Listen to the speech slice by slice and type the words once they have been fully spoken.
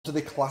Do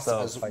they class it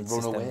as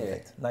run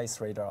away? Nice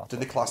radar. Do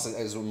they class it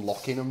as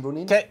unlocking and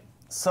running? Okay,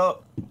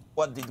 so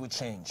what did we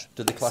change?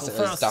 Do they class it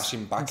as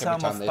dashing back every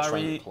time they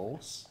try to get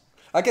close?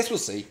 I guess we'll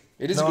see.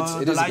 It is a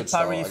good. It is a good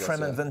start. The light parry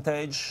frame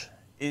advantage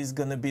is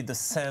going to be the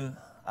same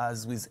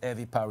as with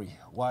heavy parry.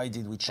 Why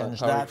did we change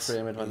that?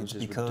 Frame advantage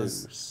is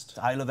because reduced.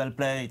 high level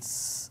play,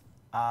 it's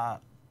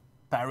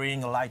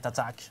parrying a light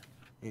attack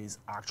is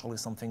actually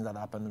something that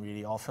happens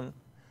really often,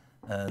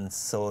 and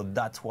so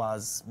that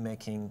was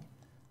making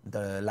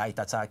the light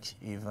attack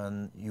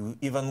you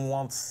even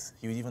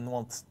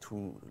want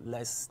to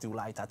less do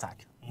light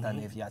attack than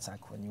heavy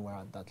attack when you are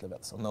at that level.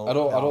 So no, I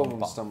don't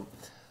understand.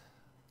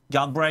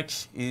 Guard break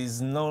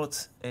is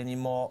not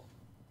anymore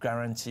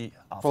guarantee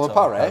after from a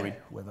parry,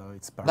 whether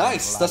it's parry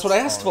nice. That's what I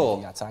asked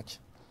for. Attack.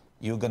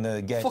 You're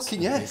gonna get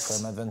fucking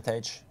yes. From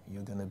advantage.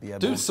 You're gonna be able.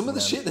 Dude, some of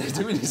the shit they're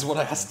doing is what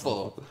I asked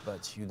for.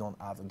 But you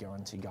don't have a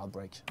guaranteed guard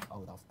break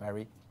out of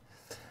parry,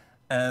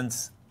 and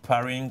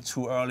parrying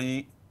too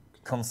early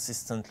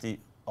consistently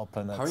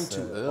open up. Parrying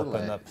too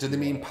early. Do they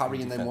mean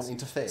parrying and then wanting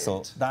to fade?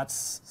 So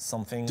that's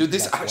something. Dude,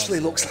 this actually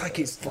looks like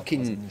it's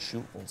fucking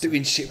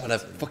doing shit what I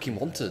fucking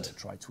wanted.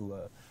 Try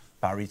to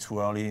parry too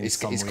early. It's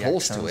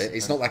close to it.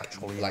 It's not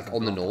like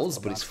on the nose,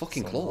 but it's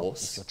fucking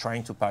close. If you're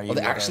trying to parry,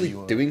 they're actually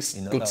doing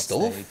good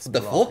stuff.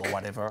 The fuck? Or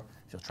whatever.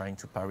 If you're trying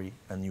to parry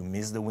and you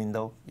miss the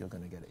window, you're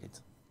gonna get hit.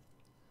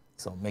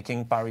 So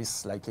making parries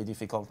slightly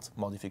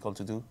more difficult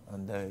to do,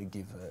 and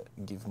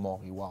give more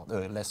reward,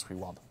 less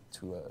reward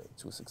to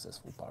a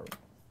successful parry.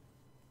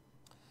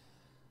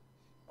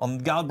 On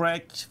guard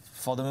break,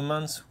 for the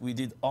moment, we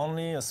did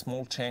only a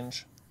small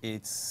change.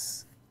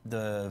 It's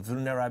the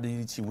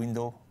vulnerability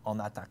window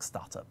on attack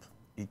startup.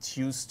 It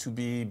used to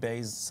be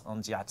based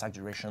on the attack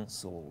duration,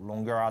 so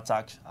longer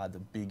attack had a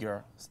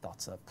bigger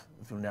startup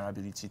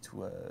vulnerability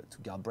to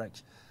guard break.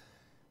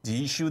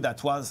 The issue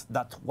that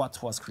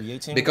what was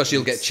creating, because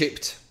you'll get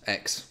chipped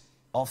X.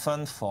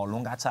 Often for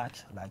long attack,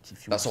 like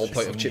if you. That's the whole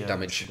point of chip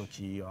damage.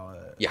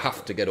 You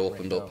have to get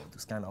opened up.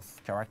 This kind of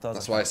characters.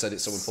 That's why I said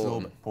it's so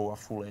important. So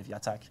powerful heavy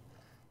attack.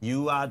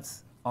 You had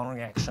on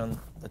reaction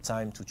the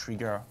time to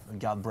trigger a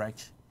guard break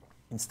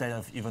instead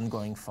of even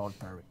going for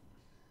parry.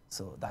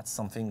 So that's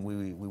something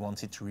we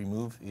wanted to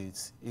remove.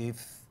 It's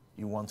if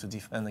you want to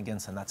defend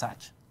against an attack,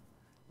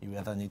 you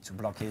either need to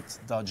block it,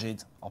 dodge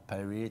it, or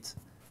parry it.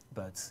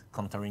 But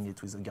countering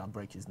it with a guard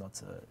break is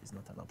not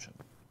an option.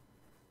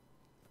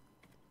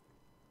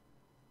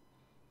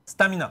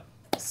 Stamina.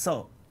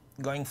 So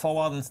going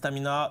forward in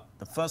stamina,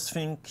 the first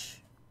thing,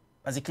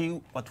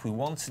 basically what we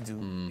want to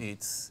do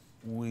is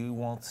we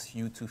want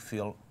you to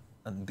feel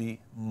and be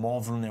more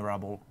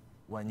vulnerable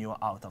when you're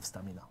out of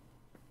stamina.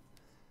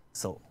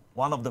 So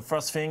one of the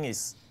first thing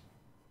is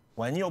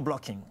when you're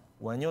blocking,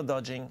 when you're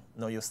dodging,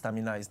 no, your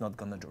stamina is not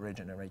going to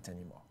regenerate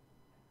anymore.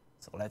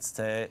 So let's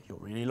say you're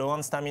really low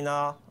on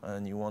stamina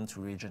and you want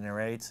to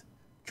regenerate.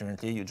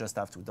 Currently, you just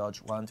have to dodge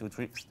 1, 2,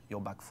 3, you're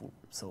back full.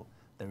 So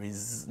there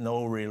is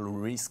no real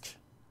risk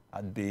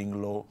at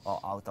being low or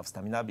out of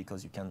stamina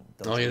because you can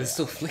dodge. Oh yeah, there's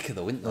still flicker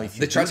though, isn't there? No,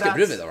 they try to get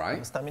rid of it though, right?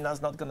 Your stamina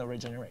is not going to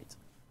regenerate.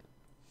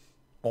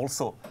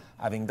 Also,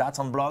 having that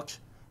on block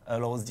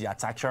allows the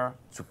attacker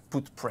to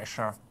put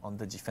pressure on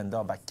the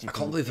defender by keeping I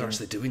can't believe they're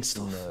actually doing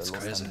stuff. It's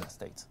crazy.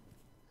 State.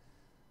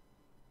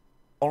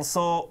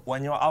 Also,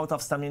 when you're out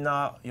of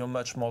stamina, you're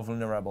much more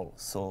vulnerable.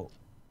 So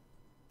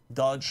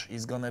dodge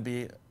is going to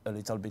be a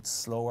little bit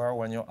slower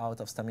when you're out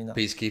of stamina.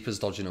 Peacekeepers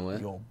dodging away.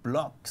 Your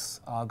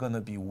blocks are going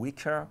to be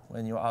weaker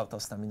when you're out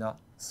of stamina.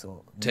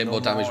 So take more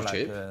damage with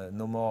chip.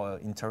 No more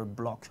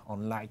inter-block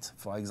on light,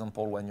 for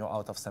example, when you're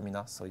out of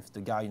stamina. So if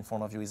the guy in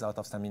front of you is out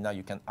of stamina,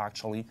 you can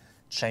actually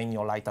chain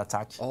your light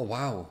attack. Oh,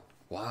 wow.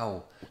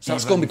 Wow. So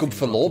that's going to be good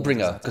for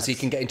Lawbringer, because he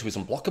can get into his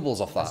unblockables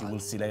off that. As you will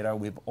see later,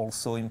 we've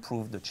also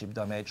improved the chip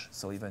damage.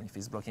 So even if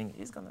he's blocking,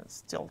 he's going to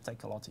still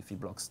take a lot if he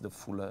blocks the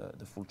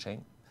full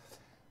chain.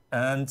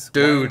 And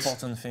dude, one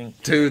important thing.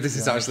 Dude, this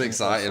is actually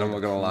exciting, I'm not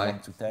going to lie.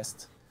 To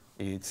test,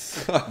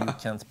 it's you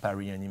can't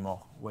parry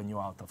anymore when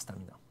you're out of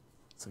stamina.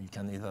 So you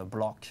can either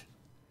block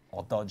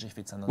or dodge if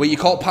it's an... Wait, you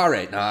can't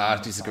parry? Nah, I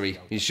disagree.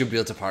 You should be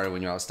able to parry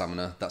when you're out of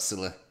stamina. That's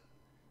silly.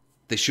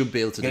 They should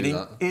be able to do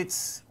that.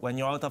 It's when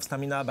you're out of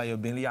stamina by a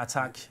melee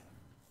attack,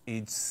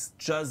 it's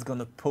just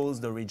gonna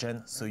pause the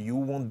regen, so you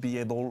won't be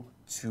able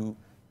to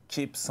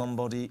keep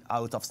somebody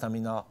out of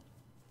stamina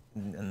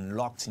and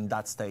locked in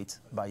that state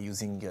by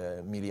using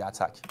a melee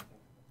attack.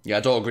 Yeah, I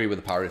don't agree with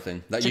the parry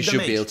thing. That you should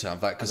be able to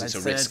have that because it's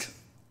a risk.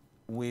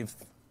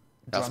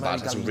 That's bad.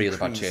 That's a really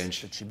bad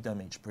change. The chip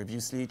damage.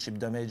 Previously, chip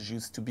damage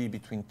used to be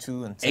between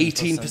 2 and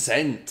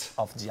 10%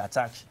 of the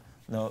attack.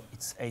 No,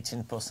 it's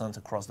 18%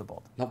 across the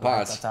board. Not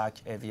bad. Light attack,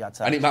 heavy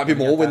attack. And it might be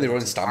more when they're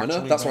on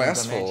stamina. That's what I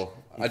asked for.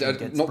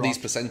 Not these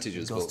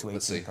percentages, but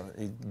let's see.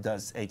 It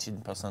does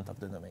 18% of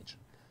the damage.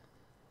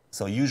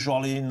 So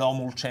usually,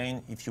 normal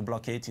chain, if you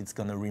block it, it's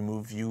going to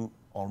remove you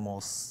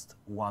almost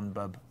 1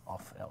 bub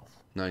of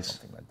health. Nice.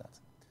 Something like that.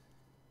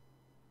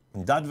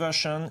 In that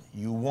version,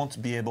 you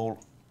won't be able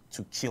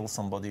to kill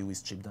somebody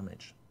with chip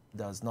damage.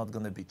 There's not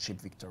going to be chip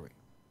victory.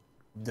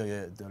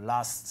 the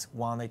last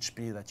 1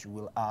 HP that you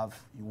will have,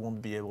 you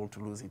won't be able to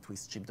lose it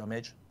with chip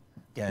damage.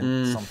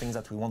 Again, some things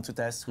that we want to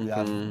test. We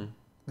have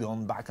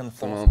gone back and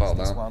forth with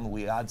this one.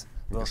 We had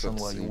version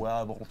where you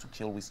were able to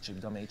kill with chip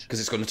damage. Because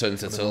it's going to turn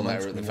into turtle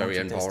meta at the very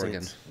end bar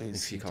again.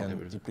 If you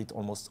can deplete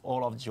almost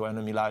all of your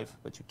enemy life,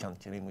 but you can't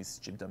kill him with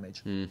chip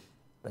damage.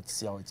 Let's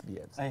see how it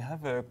behaves. I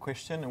have a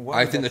question.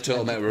 I think the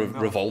turtle meta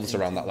revolves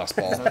around that last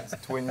bar.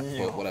 20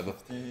 or whatever.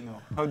 50,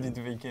 How did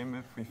they came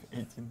up with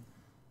 18?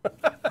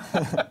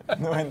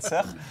 No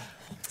answer.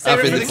 I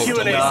think it's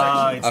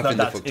not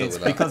that. It's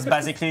because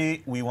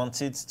basically we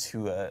wanted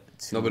to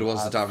nobody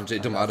wants to dive into it.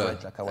 It doesn't matter.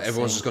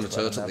 Everyone's just going to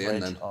turtle at the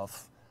end then.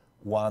 Of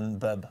 1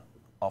 bub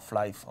of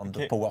life on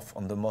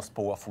the most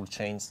powerful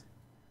chains.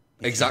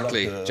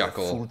 Exactly,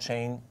 Jacko. Full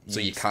chain, so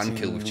you can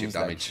kill with chip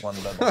damage. Is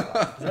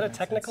that a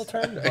technical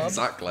term?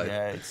 Exactly.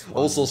 Yeah,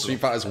 also, Street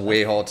Fighter is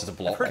way harder to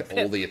block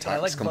all the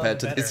attacks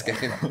compared to this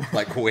game.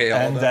 Like way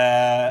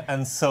harder.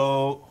 And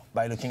so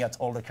by looking at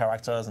all the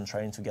characters and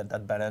trying to get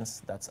that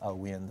balance, that's how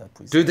we end up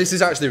with. Dude, this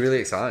is actually really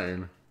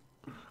exciting.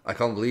 I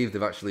can't believe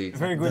they've actually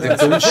they've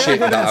done shit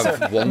that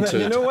I've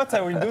wanted. You know what? I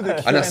will do the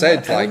Q&A. And I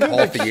said like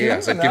half a year. I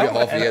said give it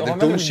half a year. They've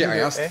done shit I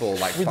asked for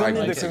like 5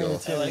 months ago.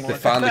 They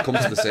finally come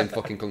to the same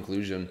fucking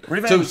conclusion.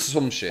 Revenge. So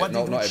some shit, what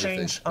not did we everything.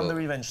 Change on the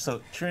Revenge? So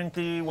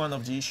currently, one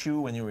of the issue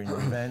when you're in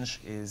Revenge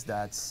is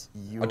that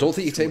you. I don't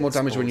think you take more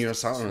damage when you're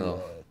Assassin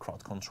though.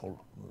 Crowd control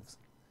moves.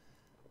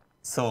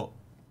 So,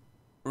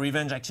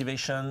 Revenge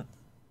activation,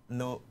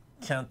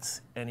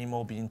 can't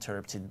anymore be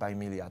interrupted by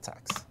melee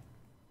attacks.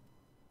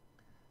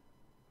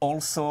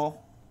 Also,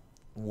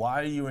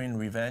 while you're in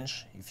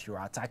Revenge, if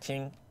you're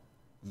attacking,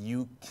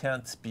 you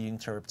can't be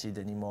interrupted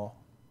anymore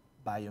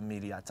by a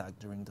melee attack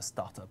during the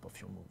startup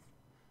of your move.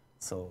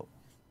 So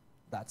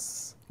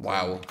that's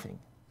the big thing.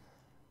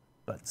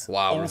 But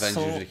Revenge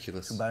is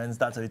ridiculous. To balance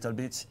that a little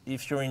bit,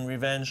 if you're in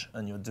Revenge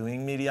and you're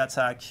doing melee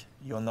attack,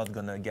 you're not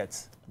gonna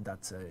get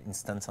that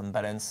instant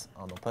unbalance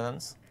on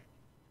opponents.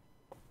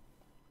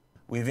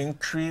 We've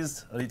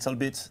increased a little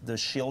bit the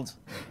shield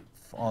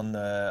on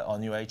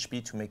your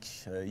HP to make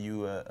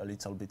you a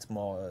little bit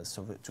more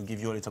to give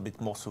you a little bit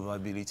more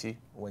survivability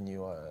when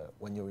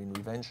you're in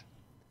Revenge.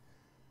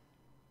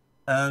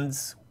 And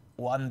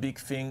one big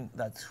thing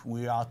that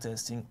we are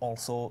testing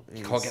also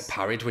is you can't get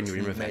parried when you're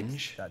in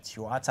Revenge. That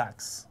your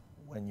attacks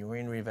when you're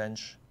in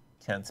Revenge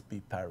can't be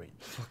parried.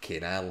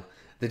 Fucking hell,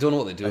 they don't know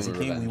what they're doing.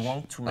 Basically, with Revenge. We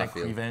want to make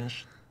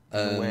Revenge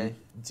the way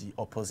the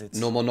opposite.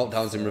 No more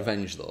knockdowns in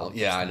Revenge though.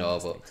 Yeah, I know,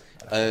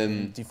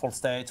 but default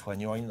state when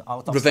you're in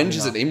out of Revenge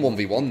stamina, isn't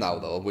in 1v1 now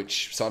though,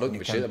 which so I don't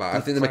give a shit about.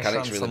 I think the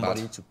mechanics are really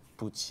bad. To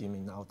put him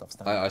in out of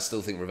stamina. I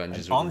still think Revenge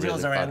is a on really the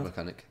other bad end,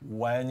 mechanic.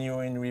 When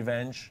you're in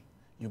Revenge,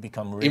 you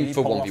become really in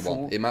for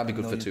powerful. 1v1. It might be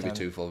good for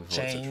 2v2, 4v4,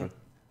 etc.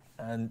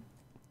 And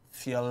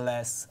feel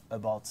less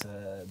about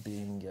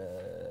being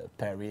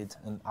parried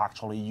and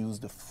actually use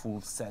the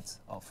full set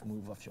of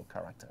move of your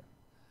character.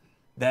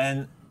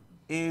 Then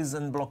is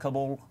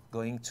Unblockable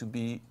going to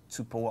be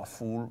too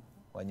powerful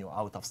when you're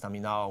out of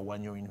stamina or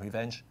when you're in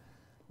Revenge?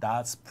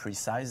 That's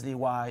precisely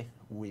why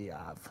we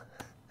have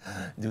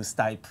those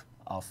type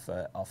of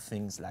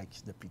things like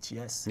the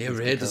PTS. Yeah,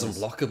 Raid is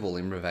unblockable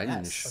in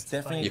Revenge. Yes,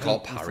 definitely. You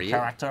can't parry if a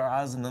character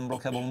has an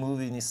unblockable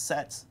move in his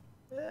set,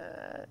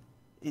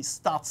 it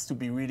starts to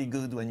be really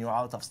good when you're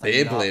out of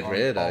stamina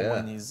or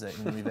when he's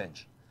in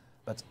Revenge.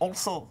 But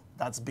also,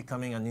 that's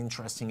becoming an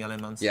interesting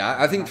element. Yeah,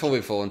 I think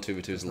 4v4 and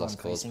 2v2 is a lost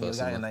cause,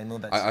 personally. And I know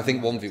that I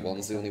think 1v1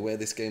 is the only way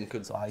this game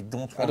could... So I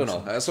don't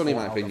know. That's only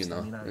my opinion,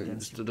 though.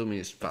 To do me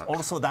is fact.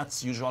 Also,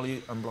 that's usually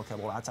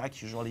unblockable attack.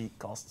 Usually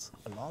costs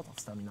a lot of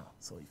stamina.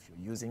 So if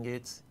you're using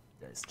it,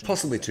 there's...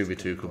 Possibly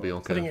 2v2 could be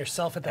okay. Putting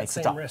yourself at that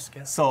same risk.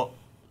 Yeah. So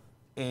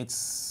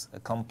it's a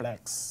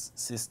complex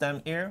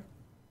system here.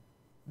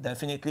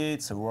 Definitely,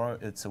 it's a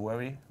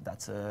worry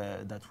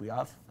that we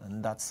have,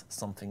 and that's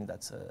something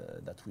that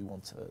we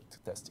want to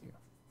test here.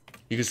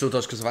 You can still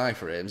dodge because of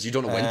iframes. You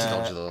don't know when to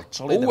dodge though.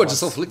 Actually, I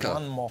just saw flicker.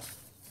 One more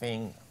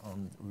thing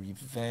on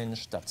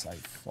Revenge that I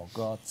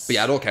forgot. But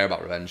yeah, I don't care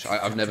about Revenge.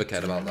 I've never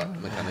cared about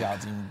that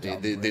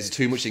mechanic. There's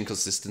too much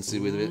inconsistency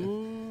with it.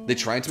 They're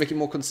trying to make it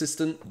more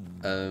consistent.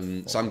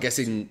 So I'm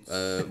guessing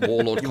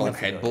Warlord can't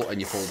headbutt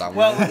and you fall down.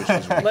 Well,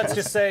 let's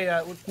just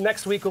say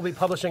next week we'll be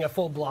publishing a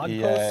full blog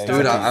post.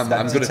 Dude, I'm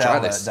going to try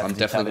this. I'm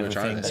definitely going to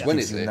try this. When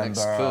is it?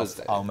 Next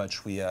Thursday? How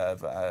much we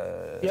have.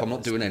 If I'm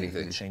not doing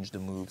anything. Change the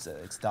moves.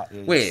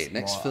 Wait,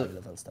 next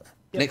Thursday?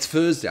 Next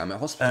Thursday, I'm at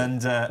hospital.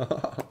 And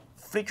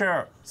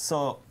Flicker.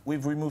 So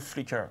we've removed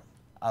Flicker.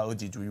 How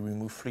did we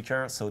remove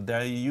Flicker? So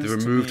there used to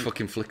be... They removed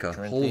fucking Flicker.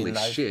 Holy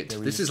shit.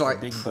 This is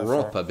like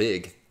proper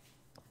big.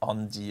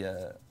 On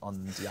the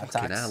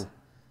attacks. Hell.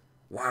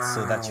 Wow.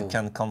 So that you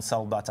can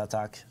cancel that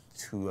attack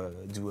to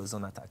do a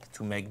zone attack,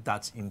 to make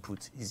that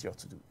input easier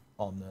to do.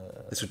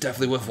 This would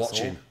definitely worth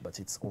watching.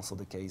 But it's also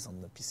the case on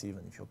the PC,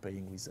 even if you're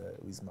playing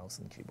with mouse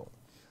and keyboard.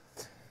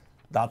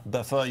 That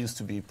buffer used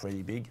to be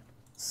pretty big,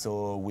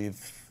 so we've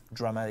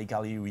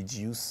dramatically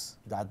reduced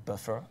that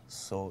buffer.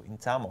 So in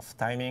terms of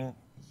timing,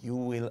 you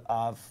will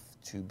have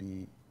to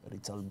be a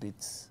little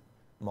bit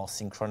more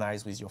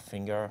synchronized with your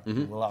finger.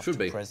 You will have Should to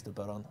be. press the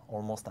button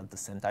almost at the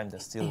same time.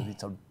 There's still a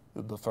little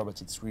buffer, but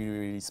it's really,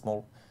 really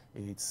small.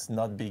 It's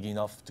not big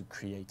enough to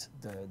create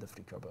the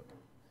flicker bug.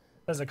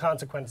 As a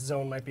consequence,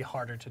 zone might be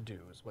harder to do,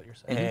 is what you're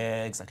saying.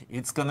 Exactly.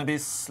 It's going to be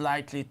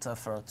slightly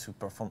tougher to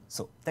perform.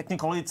 So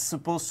technically, it's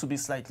supposed to be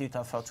slightly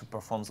tougher to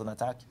perform zone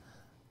attack.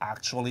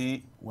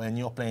 Actually, when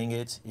you're playing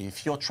it,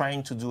 if you're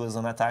trying to do a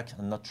zone attack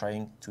and not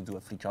trying to do a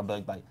flicker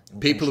bug by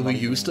People who are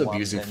intentionally used to doing one,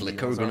 abusing then the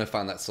flicker are other, going to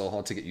find that so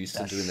hard to get used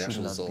to That doing the actual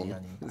should not be zone.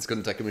 an It's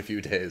going to take them a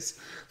few days.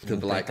 They'll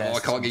be in like, oh, I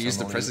playtest, can't get used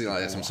to internally, pressing like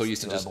this. people I'm so are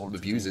used to still just able to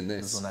abusing do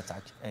this. Zone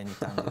attack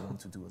anytime they want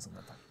to do a zone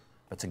attack.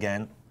 But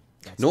again,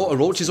 that's No, not a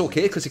roach is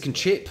okay because he can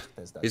chip.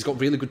 There's that. He's got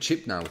really good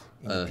chip now.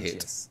 in the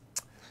Hit. BTS.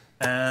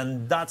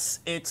 And that's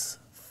it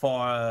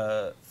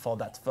for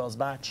that first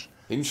batch.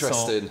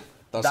 Interesting. So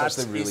That's that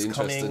actually really is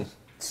interesting. coming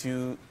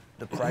to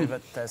the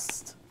private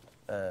test,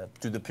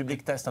 to the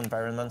public test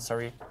environment.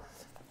 Sorry.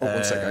 Oh,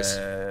 one sec, guys.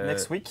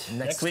 Next week?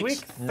 Next week,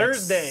 next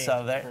Thursday.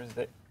 Saturday.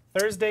 Thursday.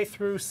 Thursday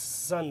through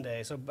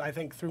Sunday, so I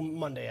think through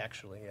Monday,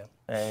 actually,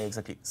 yeah.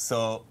 Exactly.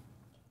 So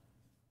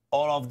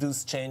all of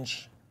those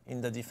change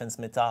in the defense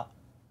meta,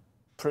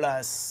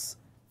 plus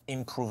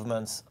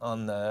improvements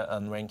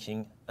on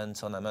ranking and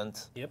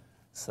tournament. Yep.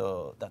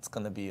 So that's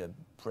gonna be a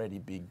pretty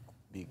big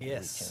Yes.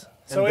 weekend.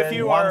 So And if then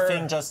you one are...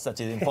 thing just that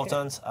is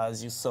important,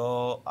 as you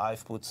saw,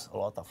 I've put a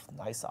lot of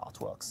nice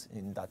artworks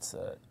in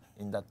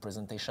that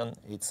presentation.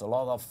 It's a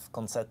lot of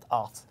concept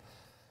art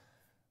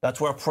that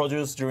were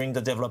produced during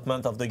the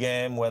development of the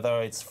game,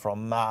 whether it's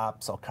from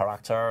maps or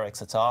character,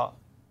 etc.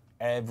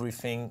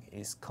 Everything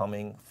is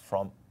coming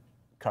from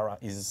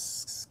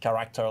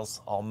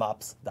characters or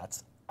maps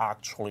that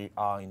actually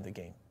are in the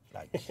game.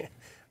 Like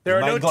There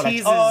you are no might go like,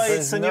 teases. oh, it's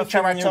There's a new nothing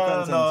new character.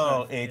 content,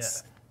 No, right?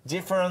 it's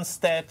different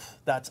step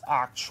that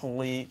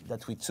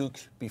we took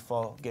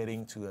before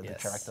getting to the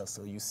Yes. character.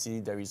 So you see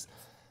there is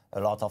a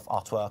lot of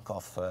artwork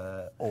of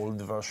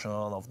old version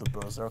of the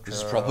Berserker.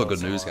 This is proper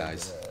good news,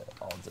 guys.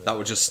 That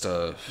would just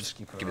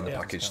Peacekeeper, give me the Yeah.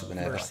 package to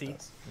whenever. Mercy.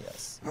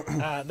 Yes.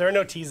 There are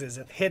no teases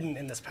hidden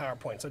in this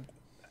PowerPoint, so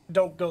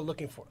don't go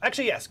looking for.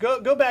 Actually, yes,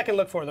 go back and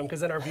look for them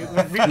because then our view.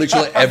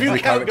 Literally our view every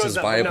count character's goes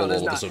up. viable No,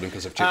 there's all of a not. sudden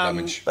because of chip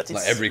damage. But Like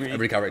it's every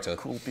really character.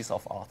 cool piece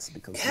of art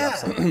because Yeah. you have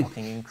some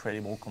fucking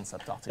incredible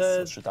concept artists.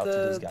 So shout out to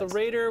those The guys.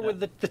 raider with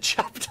the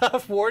chopped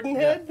off warden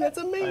head. That's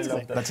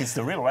amazing. But it's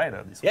the real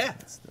rider. This Yeah. one.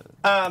 It's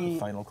the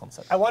final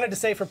concept. I wanted to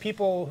say for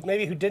people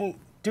maybe who didn't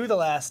do the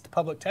last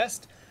public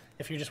test,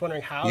 if you're just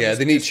wondering how. Yeah, just-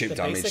 they need just chip the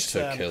damage basics,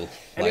 to kill.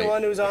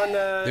 Anyone who's on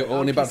the on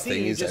only bad PC,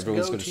 thing you is just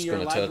everyone's go just to your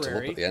gonna turtle up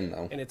library, at the end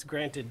now. and it's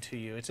granted to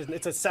you. It's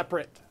a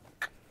separate.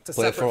 It's a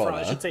Play separate for file. I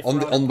Honor. should say On,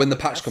 for Honor on when the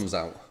public patch test, comes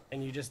out.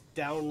 and you just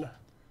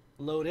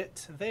download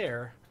it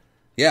there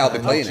Yeah, I'll be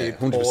playing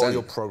it, All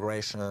your 100%.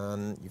 progression.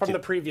 you from keep- the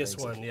previous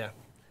one. Yeah.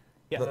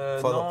 Yeah.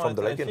 from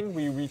the I legend. think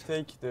we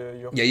retake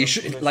your Yeah, you first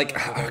should, possession like,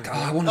 of the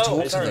I want to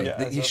talk to sorry, them.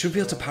 yeah, You as should of, be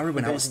able to parry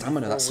without days stamina.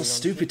 before That's so we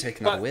stupid launched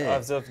taking that away.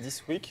 as of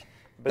this week.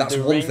 But That's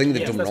the one thing ranking-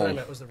 they've Yes, done that's what I wrong.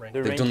 meant, was the rank.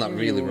 The They've done that ranking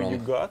really you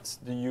wrong. got,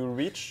 you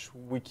reach,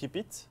 we keep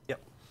it. Yep.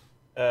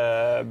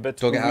 But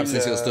Don't we get hyped will,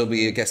 since it'll still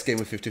be a guest game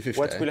with 50-50.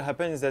 What will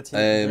happen is that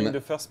during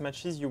the first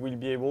matches, you will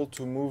be able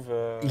to move.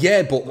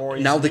 Yeah, but more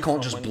now they easily can't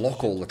from just one block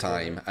division all the to the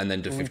other. time and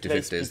then do We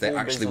 50-50s. place They people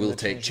actually based on will the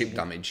take change chip in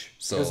damage.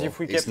 So Because if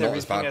we it's kept not as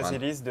everything bad, as man.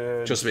 it is,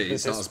 the Trust me, the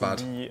it's not test as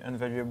bad. will be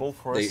invaluable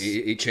for us.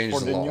 It changes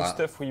for a the lot, new that.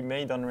 stuff we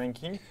made on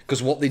ranking.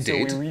 Because what they So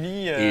we did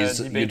really, is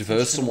debated you'd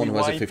verse should someone we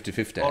who has a wipe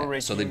 50-50,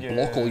 all so they ranking,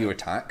 block all your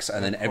attacks,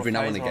 and then every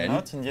now and profiles or again,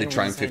 not. In the they end,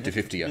 try we and decided to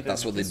 50-50 keep you. it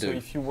That's as what they it is. So do.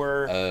 if you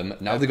were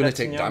Now they're going to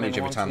take Platinum damage and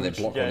every want time to they reach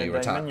block one of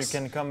your Diamond, attacks. You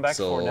can come back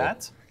So, for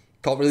that.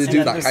 can't really And do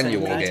at that, the can same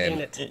you, all time, game? in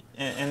it.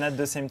 And at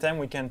the same time,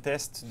 we can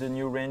test the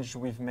new range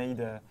we've made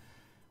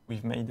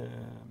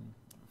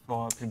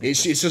for public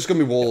It's test. just going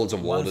to be warlords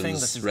and One thing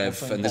wardens, that is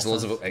Rev, also and there's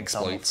loads of important in terms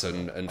exploits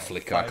of, and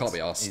flicker. I can't be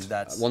fights is asked.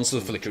 that Once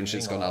the flicker and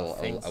shit's doing gone, a lot of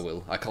things. I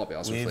will. I can't be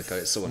asked with We've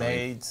flicker. It's so annoying.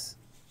 made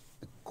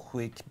a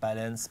quick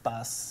balance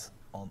pass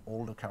on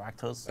all the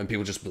characters. And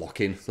people just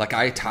blocking. Like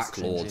I attack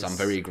These lords, I'm changes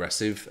very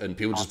aggressive, and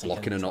people just are taken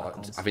blocking and into not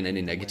account having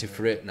any negative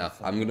for it. No,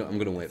 I'm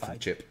gonna wait for the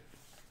fight. chip.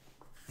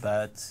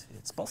 But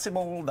it's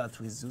possible that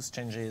with those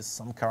changes,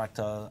 some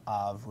characters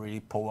have really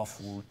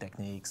powerful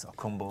techniques or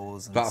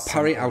combos. And But some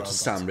parry out of others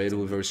Stam, are Raider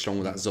were very strong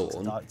with that it's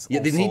zone. not- Yeah,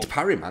 they also need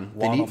parry, man.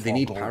 They one need of they our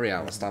need goals parry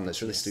out of is Stam.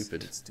 That's really yes,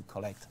 stupid. it's to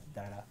collect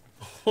data.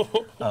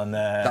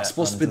 That's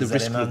supposed to be the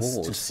risk To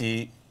reward.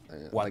 see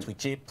what like- we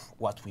keep,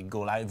 what we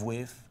go live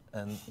with,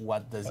 and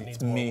what does What it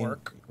needs more mean.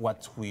 work.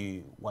 What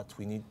we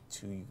need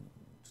to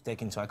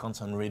take into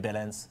account and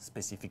rebalance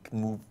specific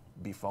move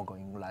before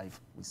going live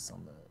with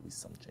some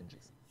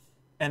changes.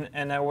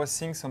 And I was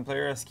seeing some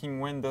player asking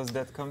when does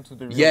that come to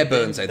the real Yeah, game?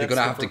 Burns, they're That's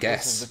gonna the have to purpose of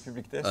guess, the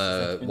public test,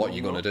 is that we what don't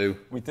you're gonna know. do.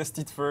 We test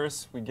it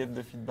first, we get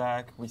the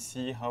feedback, we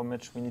see how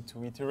much we need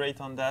to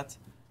iterate on that,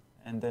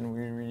 and then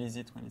we release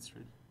it when it's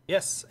ready.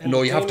 Yes.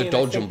 No, you have to Damien, I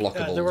dodge think,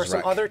 unblockables, there were some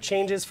Rack. other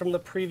changes from the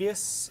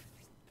previous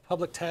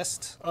public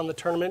test on the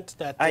tournament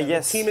that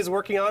yes. the team is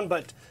working on,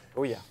 but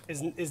Oh yeah.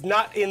 is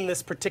not in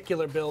this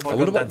particular build. I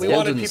wonder what we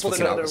wanted Warden's people to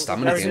fucking know out there the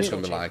stamina there game's was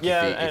gonna be no like.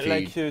 Yeah, If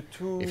like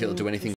it'll do anything